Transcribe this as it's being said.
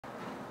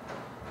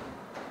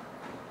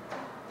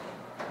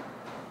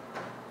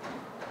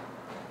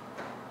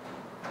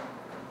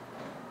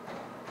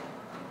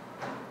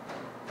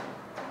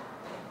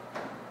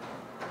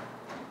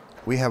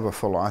We have a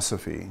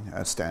philosophy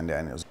at Stan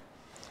Daniels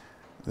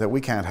that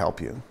we can't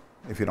help you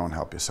if you don't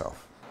help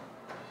yourself.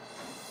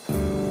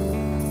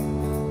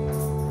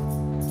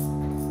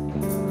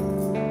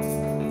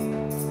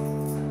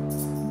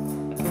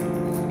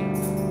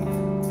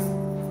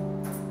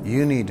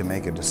 You need to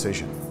make a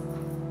decision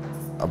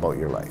about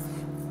your life.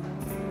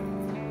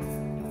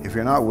 If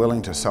you're not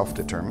willing to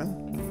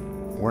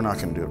self-determine, we're not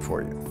going to do it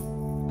for you.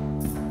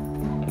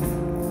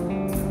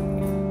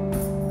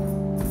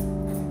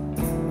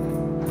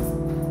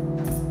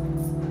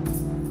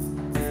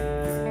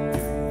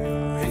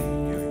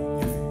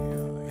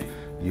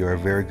 You're a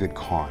very good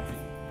con.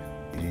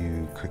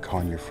 You could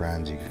con your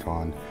friends, you could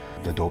con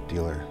the dope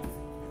dealer.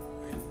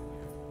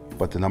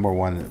 But the number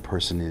one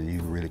person that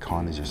you really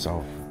con is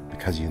yourself,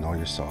 because you know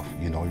yourself.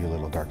 You know your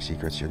little dark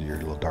secrets, your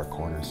little dark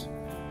corners.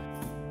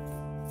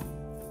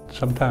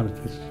 Sometimes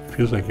it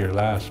feels like your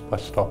last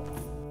bus stop.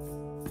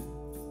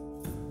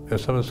 If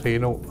someone say, you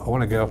know, I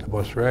want to get off the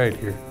bus right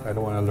here. I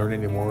don't want to learn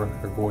anymore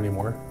or go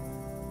anymore.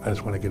 I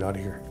just want to get out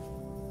of here.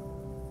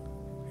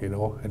 You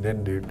know, and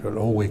then the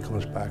old way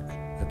comes back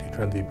that they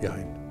try to leave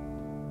behind.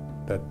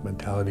 That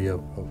mentality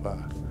of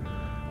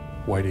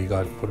why they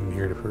got put in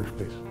here in the first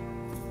place.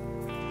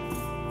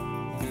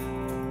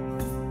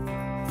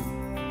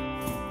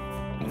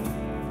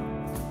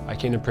 I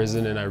came to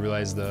prison and I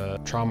realized the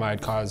trauma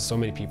I'd caused so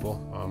many people,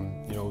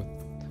 you know,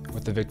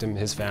 with the victim,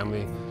 his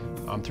family,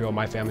 throughout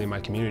my family and my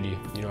community.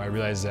 You know, I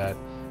realized that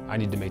I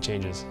need to make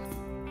changes.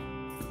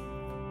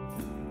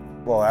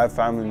 Well, I have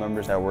family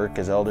members that work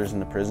as elders in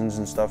the prisons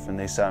and stuff, and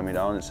they sat me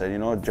down and said, you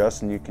know,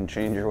 Justin, you can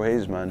change your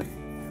ways, man.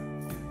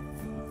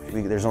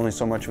 There's only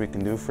so much we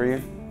can do for you,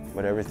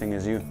 but everything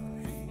is you.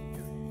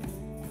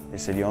 They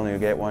said, you only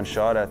get one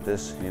shot at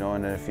this, you know,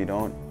 and if you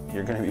don't,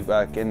 you're going to be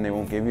back in. They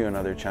won't give you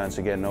another chance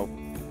of getting out.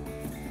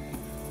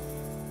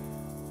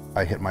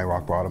 I hit my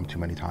rock bottom too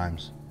many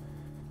times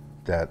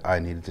that I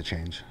needed to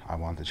change. I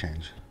wanted to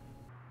change.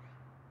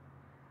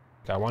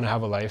 I want to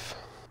have a life.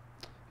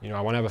 You know,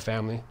 I want to have a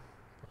family.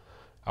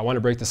 I want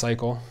to break the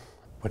cycle.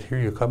 But here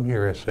you come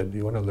here, I said,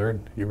 you want to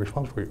learn. You're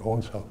responsible for your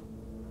own self.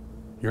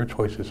 Your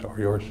choices are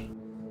yours.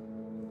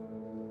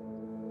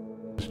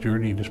 This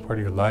journey, this part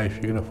of your life,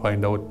 you're going to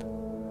find out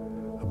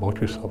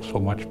about yourself so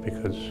much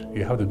because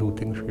you have to do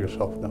things for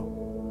yourself now.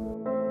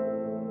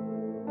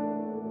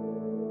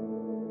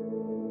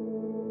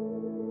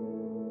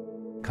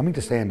 Coming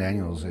to Stan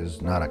Daniels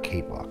is not a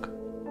cakewalk.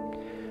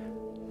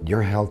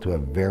 You're held to a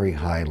very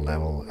high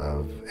level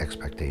of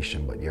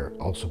expectation, but you're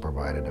also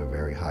provided a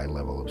very high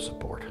level of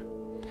support.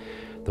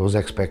 Those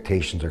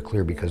expectations are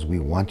clear because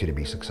we want you to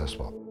be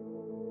successful.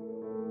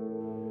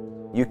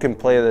 You can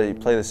play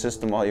the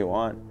system all you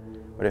want,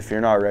 but if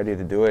you're not ready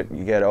to do it,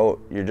 you get out,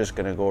 you're just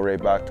going to go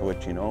right back to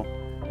what you know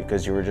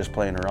because you were just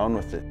playing around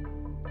with it.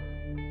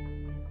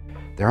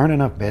 There aren't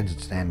enough beds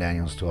at Stan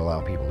Daniels to allow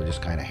people to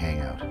just kind of hang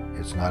out.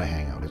 It's not a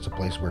hangout. It's a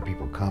place where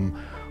people come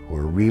who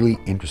are really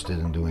interested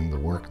in doing the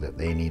work that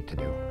they need to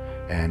do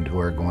and who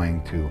are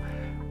going to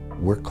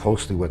work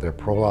closely with their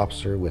parole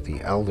officer, with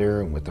the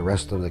elder, and with the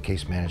rest of the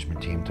case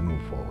management team to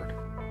move forward.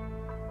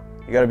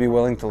 You got to be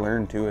willing to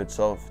learn too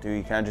itself too.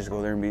 You can't just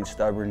go there and be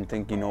stubborn and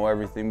think you know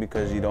everything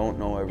because you don't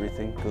know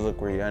everything, because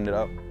look where you ended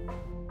up.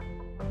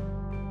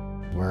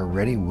 We're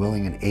ready,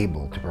 willing, and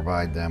able to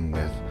provide them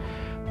with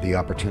the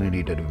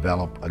opportunity to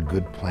develop a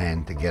good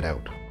plan to get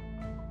out.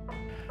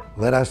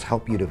 Let us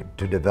help you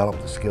to develop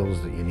the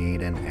skills that you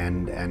need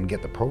and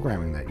get the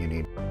programming that you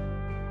need.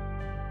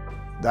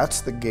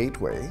 That's the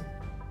gateway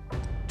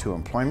to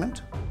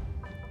employment,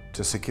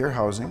 to secure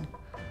housing,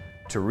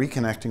 to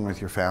reconnecting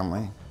with your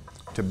family,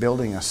 to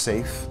building a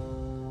safe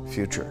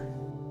future.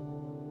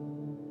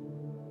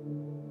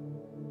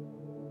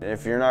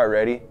 If you're not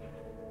ready,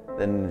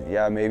 then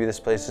yeah, maybe this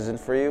place isn't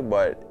for you,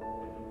 but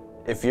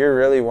if you're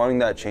really wanting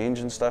that change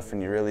and stuff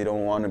and you really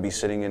don't want to be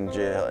sitting in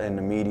jail, in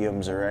the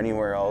mediums or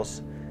anywhere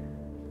else,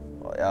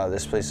 well, yeah,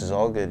 this place is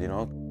all good, you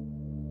know.